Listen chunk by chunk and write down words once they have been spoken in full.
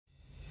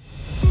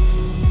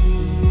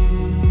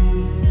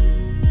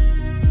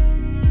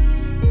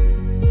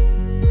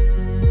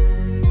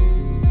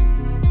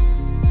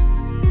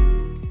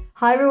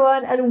Hi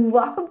everyone, and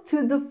welcome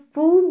to the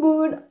full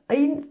moon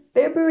in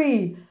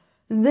February.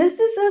 This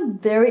is a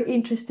very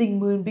interesting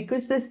moon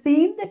because the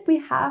theme that we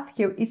have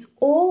here is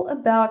all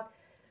about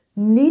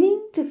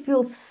needing to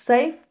feel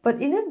safe,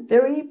 but in a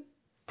very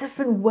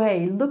different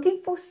way,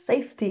 looking for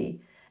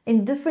safety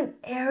in different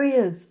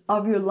areas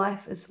of your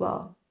life as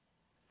well.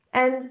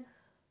 And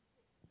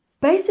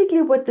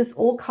basically, what this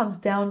all comes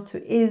down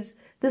to is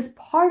this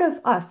part of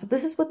us. So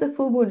this is what the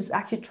full moon is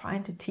actually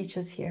trying to teach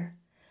us here.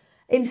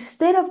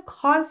 Instead of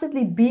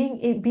constantly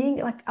being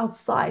like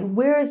outside,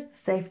 where is the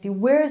safety?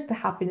 Where is the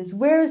happiness?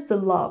 Where is the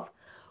love?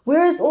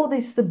 Where is all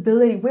this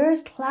stability? Where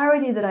is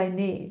clarity that I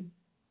need?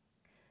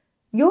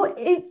 Your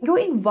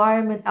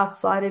environment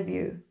outside of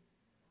you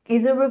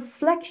is a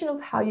reflection of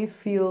how you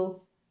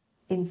feel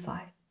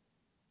inside.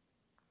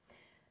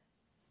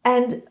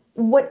 And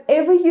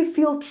whatever you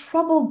feel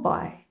troubled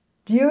by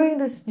during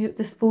this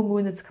full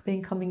moon that's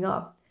coming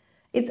up,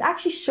 it's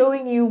actually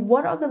showing you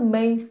what are the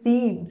main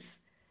themes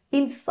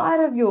inside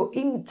of your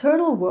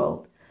internal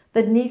world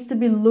that needs to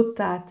be looked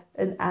at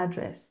and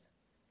addressed.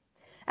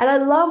 And I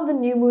love the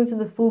new moons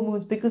and the full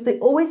moons because they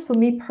always, for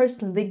me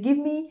personally, they give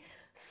me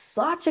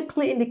such a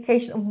clear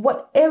indication of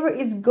whatever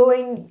is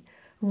going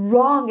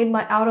wrong in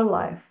my outer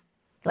life,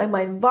 like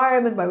my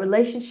environment, my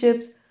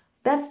relationships.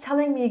 That's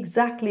telling me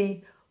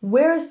exactly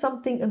where is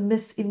something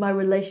amiss in my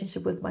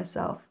relationship with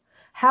myself.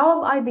 How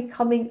am I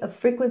becoming a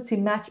frequency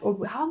match,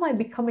 or how am I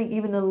becoming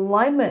even in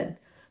alignment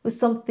with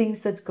some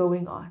things that's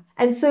going on?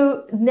 And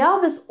so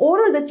now this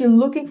order that you're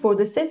looking for,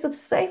 the sense of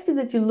safety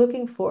that you're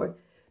looking for,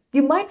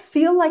 you might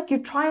feel like you're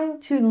trying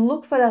to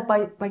look for that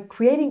by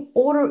creating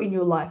order in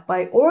your life,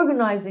 by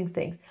organizing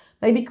things,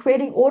 maybe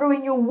creating order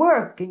in your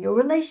work, in your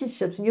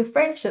relationships, in your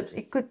friendships.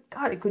 It could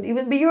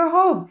even be your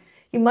home.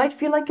 You might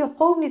feel like your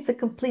home needs a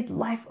complete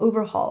life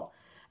overhaul.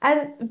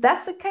 And if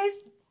that's the case,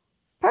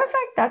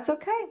 perfect, that's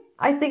okay.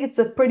 I think it's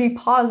a pretty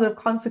positive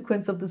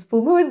consequence of this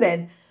full moon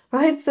then,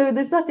 right? So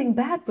there's nothing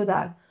bad with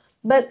that.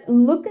 But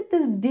look at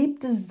this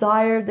deep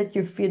desire that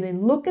you're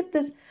feeling. Look at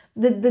this,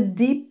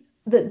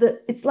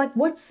 it's like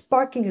what's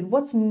sparking it,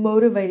 what's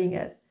motivating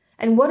it,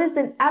 and what is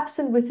then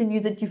absent within you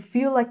that you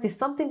feel like there's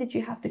something that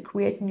you have to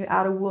create in your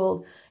outer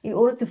world in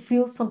order to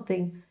feel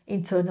something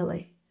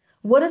internally.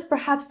 What is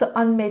perhaps the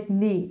unmet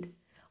need?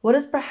 What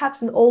is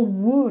perhaps an old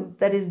wound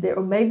that is there?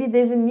 Or maybe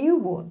there's a new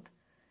wound,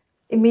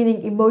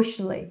 meaning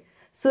emotionally.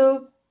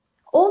 So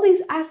all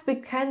these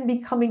aspects can be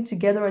coming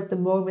together at the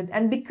moment.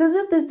 And because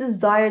of this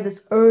desire,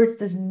 this urge,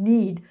 this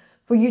need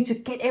for you to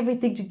get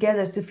everything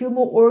together, to feel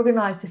more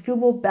organized, to feel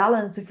more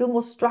balanced, to feel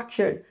more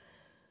structured,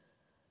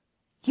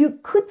 you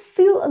could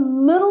feel a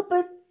little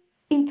bit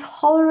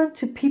intolerant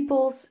to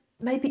people's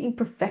maybe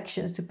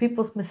imperfections, to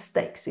people's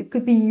mistakes. It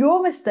could be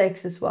your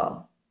mistakes as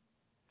well.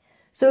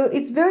 So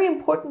it's very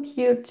important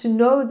here to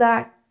know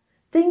that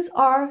things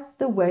are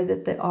the way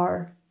that they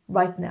are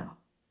right now.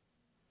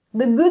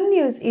 The good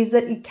news is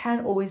that it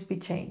can always be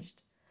changed.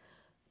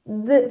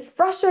 The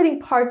frustrating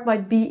part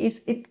might be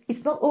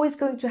it's not always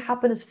going to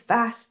happen as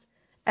fast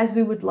as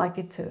we would like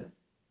it to.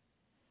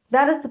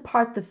 That is the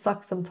part that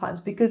sucks sometimes,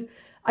 because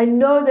I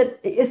know that,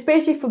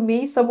 especially for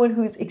me, someone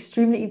who's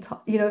extremely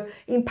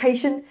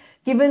impatient,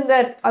 given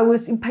that I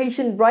was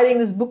impatient writing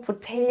this book for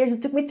 10 years,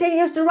 it took me 10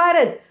 years to write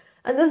it.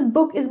 And this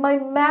book is my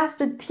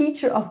master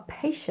teacher of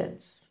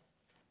patience,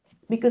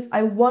 because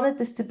I wanted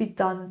this to be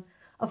done,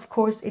 of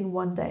course, in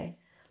one day.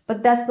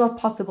 But that's not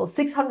possible.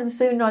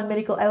 679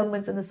 medical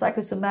elements and the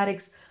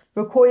psychosomatics,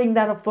 recording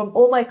that from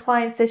all my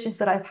client sessions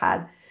that I've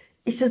had,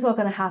 it's just not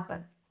going to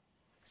happen.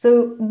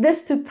 So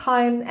this took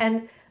time,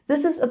 and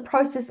this is a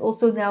process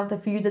also now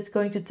that for you that's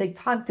going to take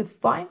time to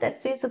find that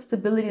sense of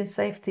stability and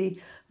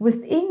safety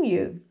within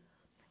you,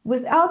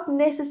 without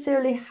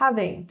necessarily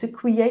having to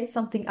create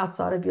something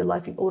outside of your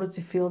life in order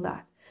to feel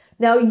that.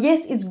 Now,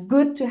 yes, it's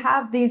good to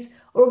have these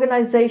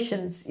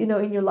organizations, in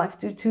your life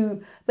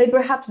to maybe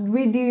perhaps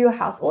redo your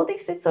house. All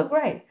these things are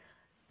great.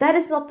 That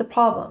is not the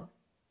problem.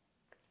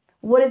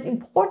 What is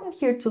important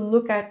here to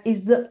look at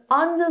is the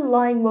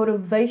underlying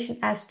motivation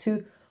as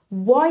to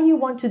why you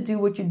want to do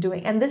what you're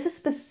doing. And this is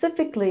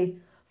specifically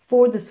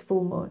for this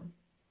full moon.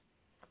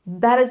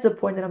 That is the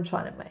point that I'm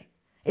trying to make.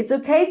 It's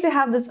okay to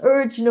have this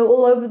urge,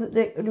 all over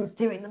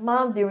during the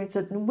month, during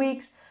certain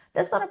weeks.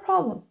 That's not a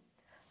problem.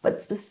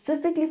 But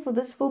specifically for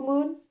this full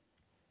moon,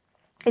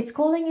 it's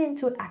calling you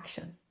into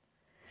action.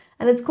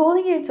 And it's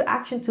calling you into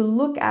action to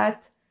look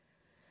at,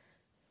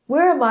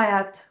 where am I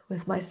at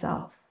with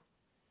myself?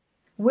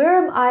 Where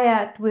am I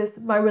at with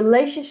my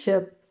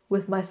relationship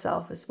with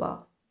myself as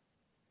well?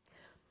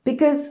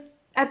 Because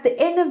at the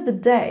end of the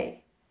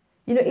day,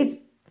 it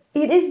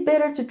is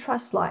better to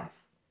trust life.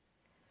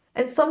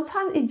 And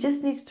sometimes it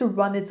just needs to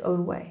run its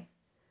own way.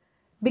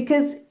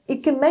 Because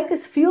it can make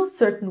us feel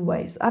certain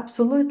ways,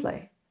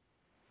 absolutely.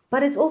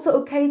 But it's also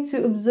okay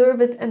to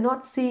observe it and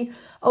not see,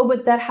 oh,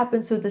 but that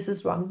happened, so this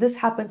is wrong. This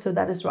happened, so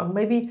that is wrong.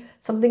 Maybe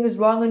something is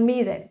wrong on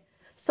me then.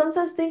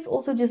 Sometimes things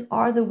also just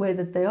are the way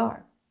that they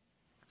are.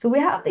 So we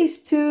have these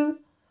two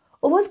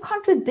almost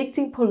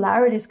contradicting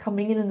polarities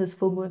coming in this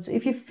full moon. So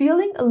if you're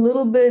feeling a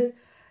little bit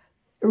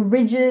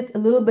rigid, a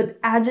little bit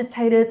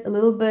agitated, a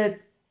little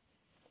bit,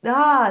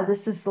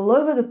 this is all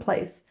over the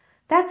place,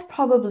 that's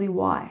probably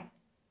why.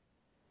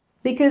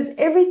 Because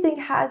everything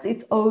has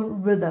its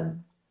own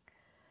rhythm.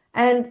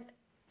 And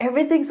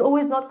everything's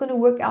always not going to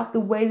work out the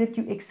way that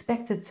you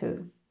expect it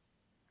to.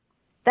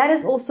 That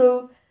is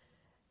also,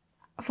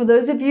 for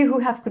those of you who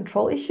have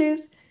control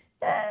issues,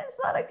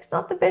 it's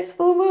not the best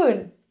full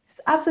moon. It's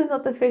absolutely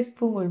not the best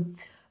full moon.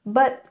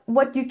 But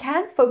what you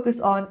can focus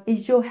on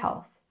is your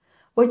health.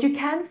 What you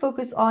can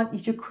focus on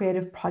is your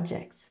creative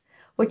projects.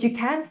 What you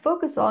can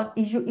focus on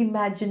is your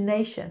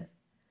imagination.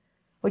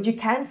 What you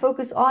can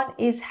focus on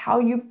is how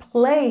you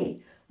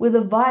play with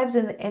the vibes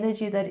and the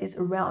energy that is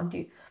around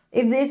you.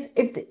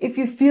 If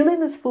you're feeling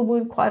this full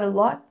moon quite a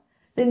lot,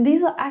 then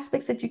these are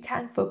aspects that you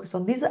can focus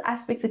on. These are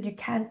aspects that you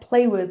can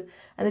play with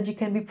and that you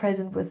can be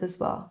present with as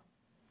well.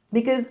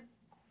 Because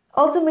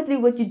ultimately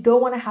what you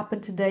don't want to happen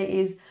today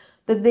is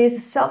that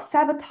there's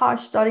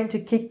self-sabotage starting to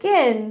kick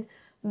in,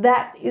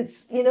 that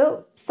it's,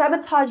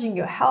 sabotaging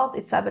your health,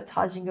 it's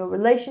sabotaging your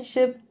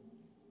relationship.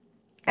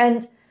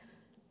 And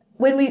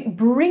when we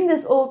bring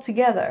this all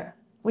together,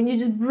 when you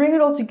just bring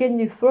it all together and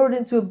you throw it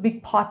into a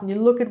big pot and you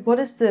look at what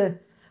is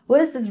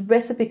this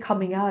recipe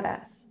coming out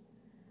as?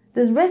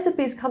 This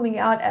recipe is coming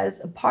out as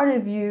a part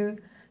of you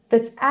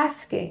that's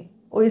asking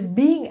or is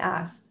being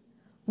asked,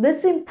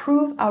 let's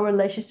improve our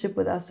relationship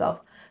with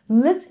ourselves.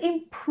 Let's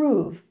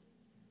improve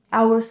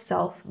our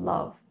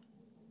self-love.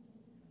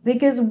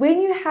 Because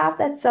when you have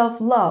that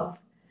self-love,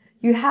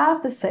 you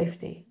have the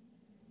safety,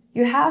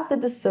 you have the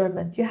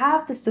discernment, you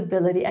have the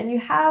stability, and you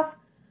have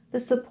the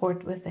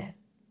support within.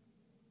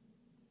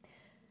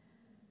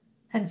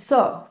 And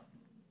so,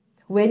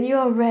 when you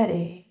are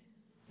ready,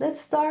 let's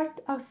start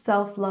our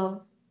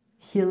self-love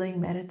healing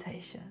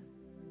meditation.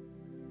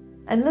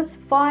 And let's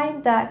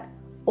find that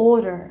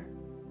order,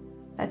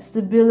 that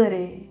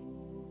stability,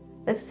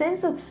 that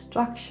sense of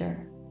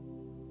structure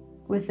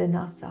within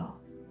ourselves.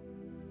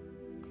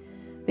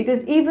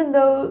 Because even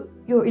though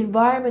your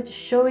environment is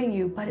showing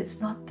you, but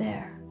it's not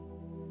there.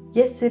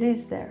 Yes, it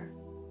is there.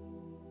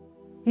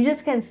 You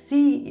just can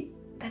see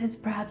that it's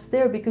perhaps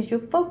there because your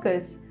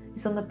focus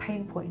is on the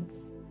pain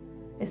points.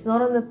 It's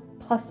not on the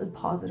plus and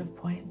positive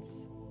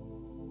points.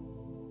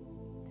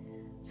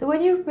 So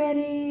when you're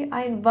ready,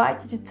 I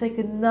invite you to take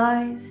a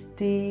nice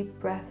deep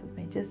breath with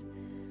me. Just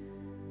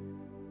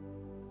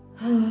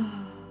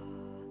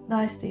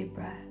nice deep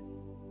breath.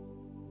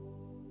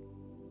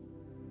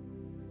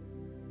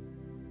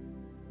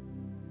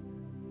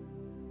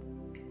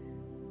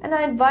 And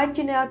I invite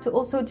you now to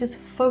also just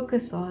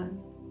focus on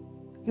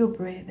your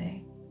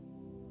breathing.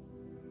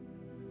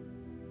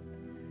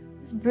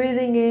 Just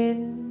breathing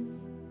in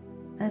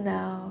and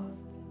out.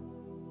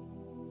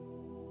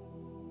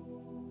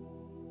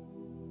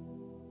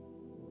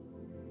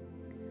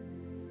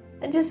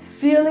 And just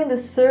feeling the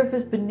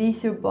surface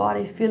beneath your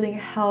body, feeling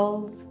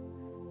held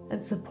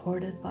and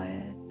supported by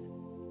it.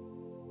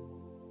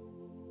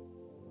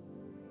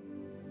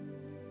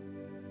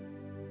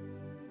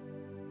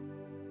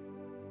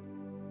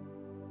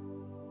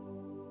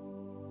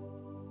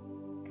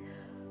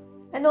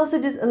 And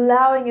also just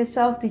allowing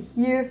yourself to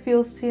hear,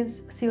 feel,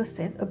 sense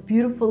a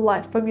beautiful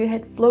light from your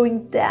head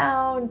flowing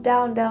down,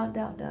 down, down,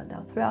 down, down,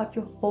 down throughout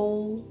your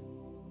whole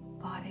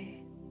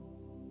body.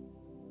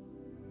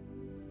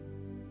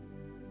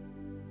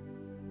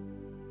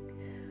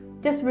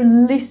 Just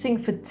releasing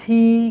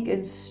fatigue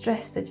and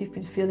stress that you've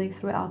been feeling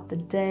throughout the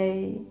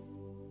day.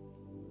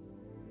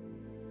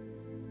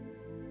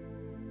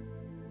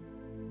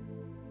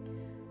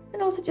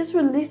 And also just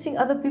releasing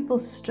other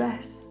people's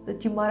stress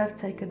that you might have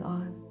taken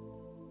on.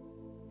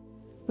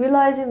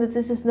 Realizing that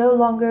this is no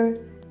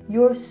longer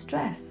your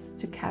stress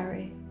to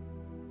carry.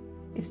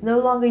 It's no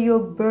longer your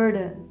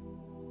burden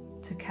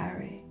to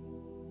carry.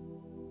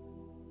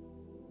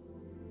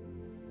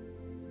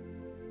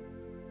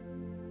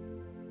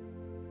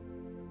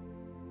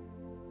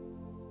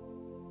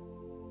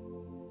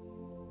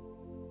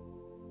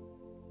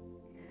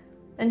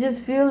 And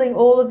just feeling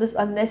all of this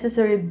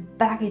unnecessary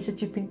baggage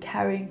that you've been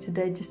carrying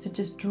today, just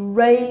to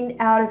drain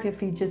out of your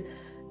feet, just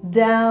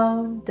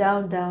down,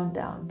 down, down,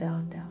 down,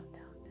 down, down.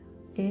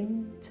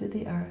 Into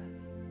the earth.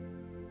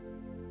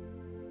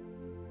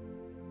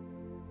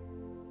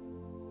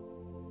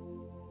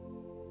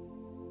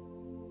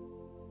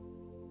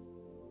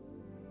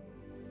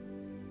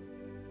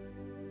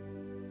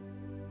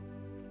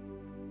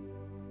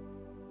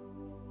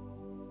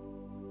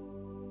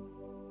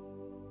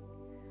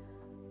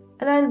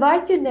 And I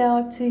invite you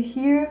now to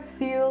hear,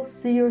 feel,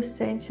 see, or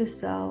sense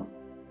yourself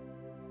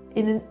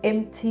in an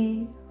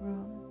empty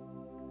room.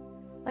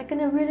 Like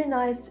in a really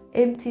nice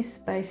empty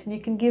space, and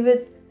you can give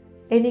it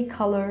any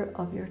color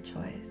of your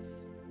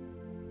choice.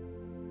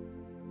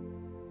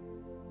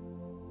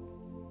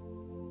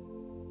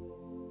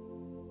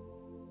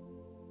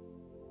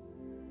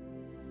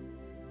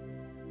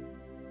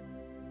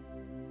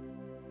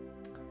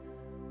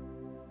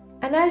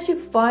 And as you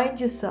find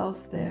yourself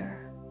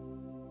there,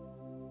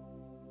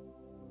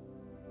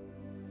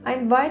 I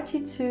invite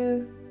you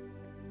to,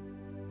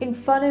 in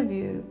front of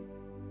you,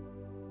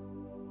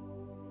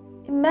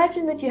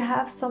 Imagine that you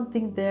have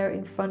something there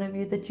in front of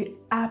you that you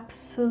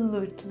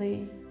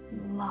absolutely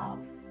love.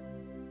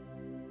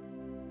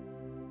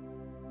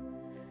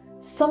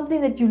 Something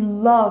that you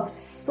love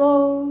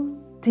so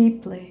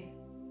deeply,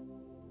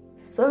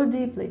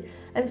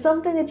 and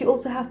something that you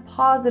also have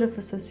positive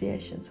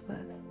associations with.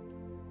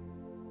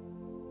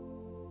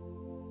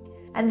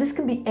 And this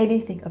can be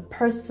anything: a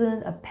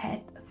person, a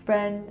pet, a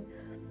friend,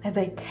 a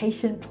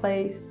vacation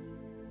place,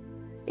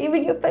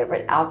 even your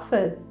favorite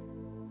outfit.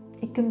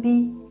 It can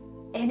be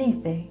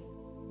anything.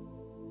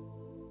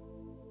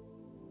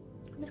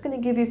 I'm just going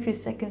to give you a few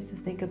seconds to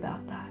think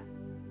about that.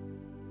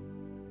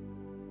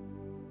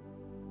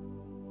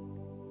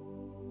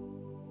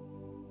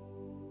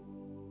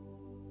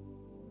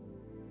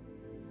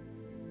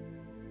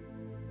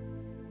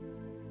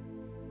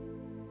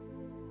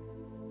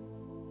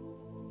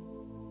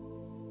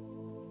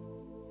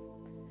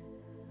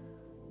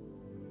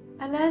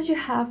 And as you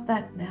have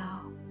that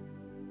now,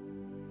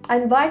 I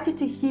invite you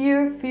to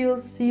hear, feel,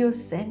 see, or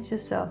sense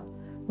yourself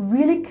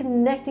really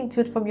connecting to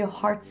it from your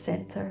heart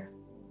center.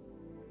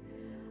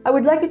 I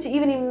would like you to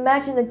even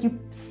imagine that you're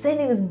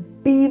sending this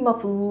beam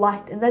of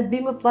light, and that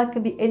beam of light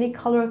can be any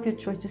color of your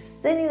choice,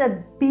 just sending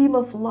that beam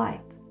of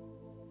light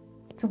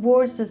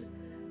towards this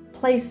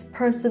place,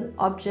 person,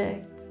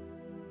 object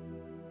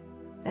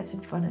that's in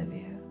front of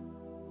you.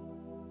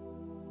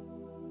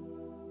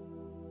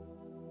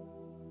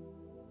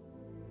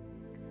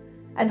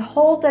 And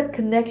hold that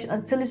connection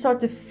until you start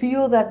to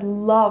feel that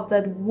love,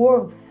 that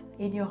warmth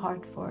in your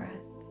heart for it.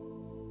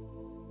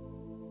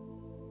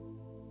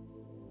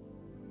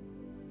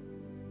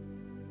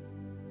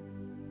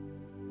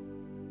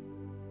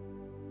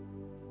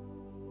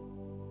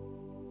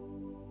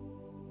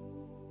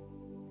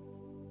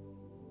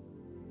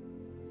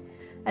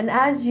 And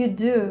as you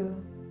do,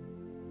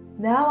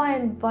 now I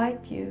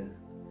invite you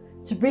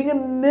to bring a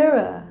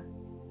mirror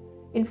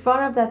in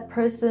front of that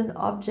person,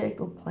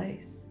 object, or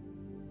place.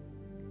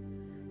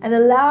 And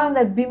allowing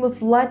that beam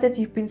of light that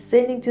you've been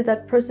sending to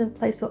that person,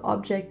 place, or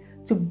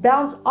object to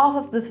bounce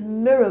off of this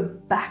mirror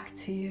back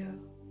to you.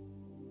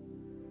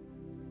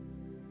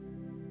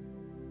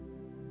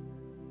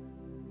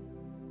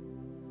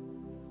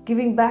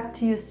 Giving back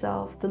to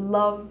yourself the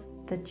love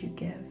that you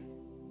give.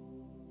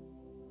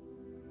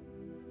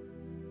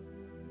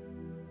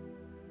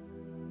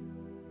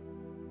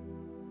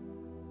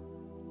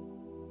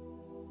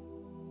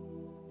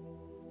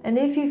 And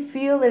if you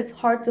feel that it's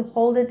hard to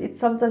hold it,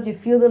 sometimes you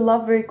feel the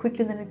love very quickly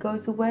and then it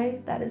goes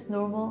away. That is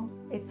normal.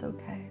 It's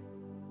okay.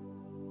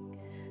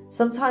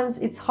 Sometimes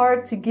it's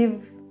hard to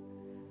give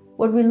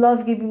what we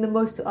love giving the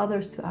most to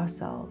others, to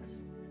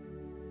ourselves.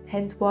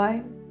 Hence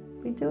why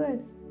we do it.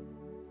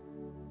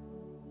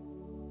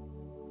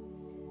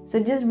 So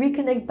just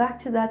reconnect back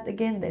to that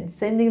again then.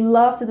 Sending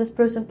love to this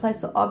person,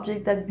 place, or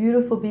object, that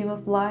beautiful beam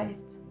of light.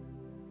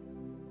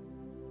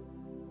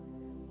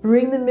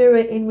 Bring the mirror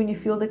in when you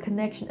feel the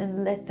connection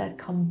and let that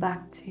come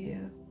back to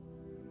you.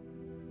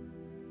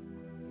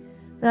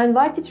 And I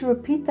invite you to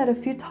repeat that a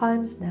few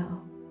times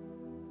now.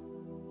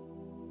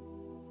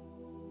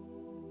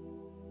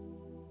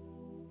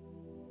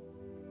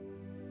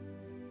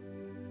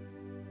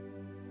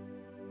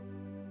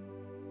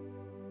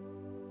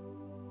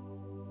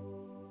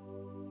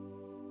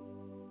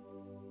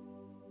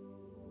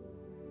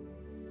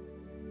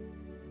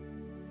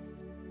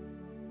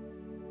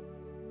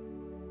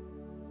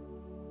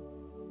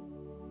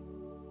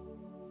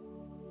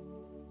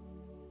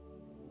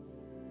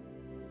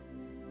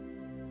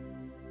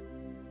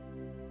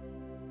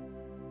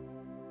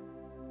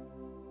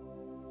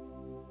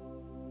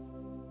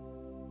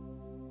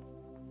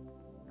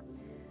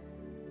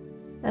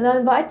 And I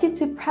invite you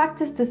to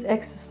practice this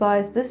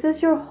exercise. This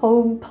is your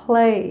home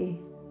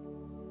play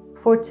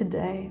for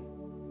today.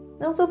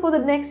 And also for the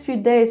next few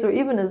days, or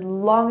even as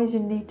long as you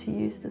need to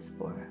use this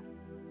for.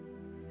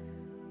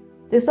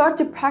 To start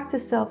to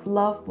practice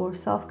self-love more,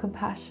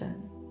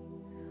 self-compassion.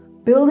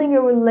 Building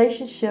a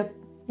relationship,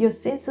 your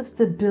sense of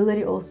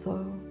stability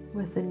also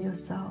within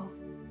yourself.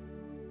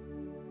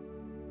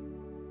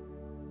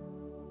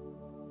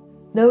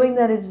 Knowing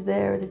that it's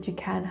there, that you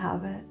can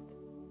have it.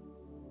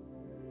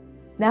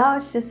 Now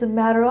it's just a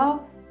matter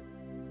of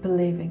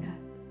believing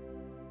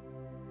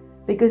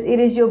it. Because it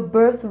is your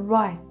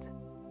birthright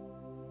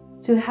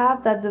to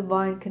have that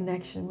divine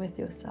connection with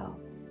yourself.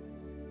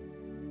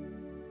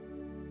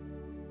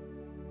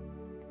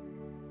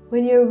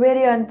 When you're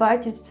ready, I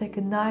invite you to take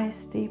a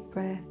nice deep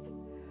breath.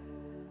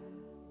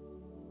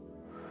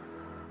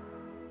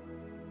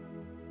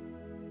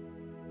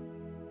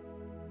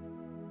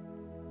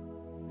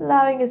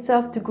 Allowing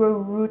yourself to grow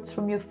roots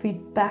from your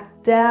feet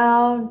back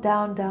down,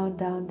 down, down,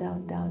 down,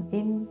 down, down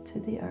into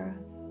the earth.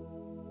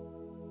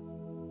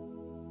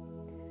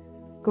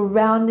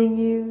 Grounding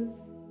you,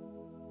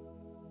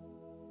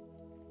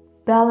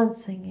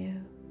 balancing you,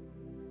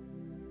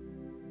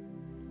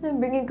 and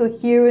bringing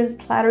coherence,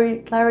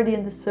 clarity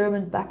and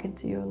discernment back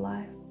into your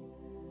life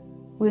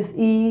with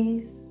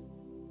ease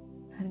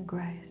and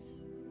grace.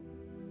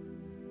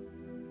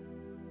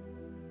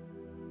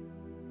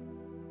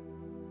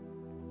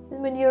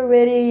 And when you're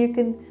ready, you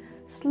can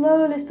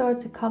slowly start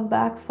to come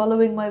back,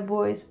 following my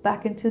voice,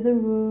 back into the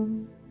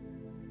room.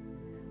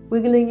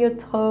 Wiggling your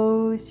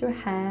toes, your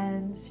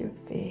hands, your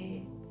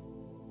feet.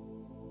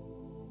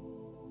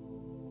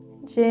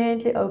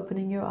 Gently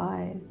opening your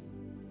eyes.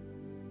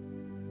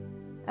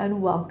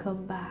 And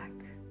welcome back.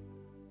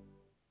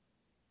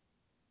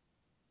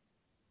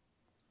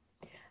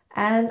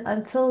 And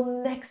until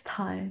next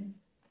time,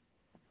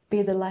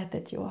 be the light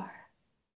that you are.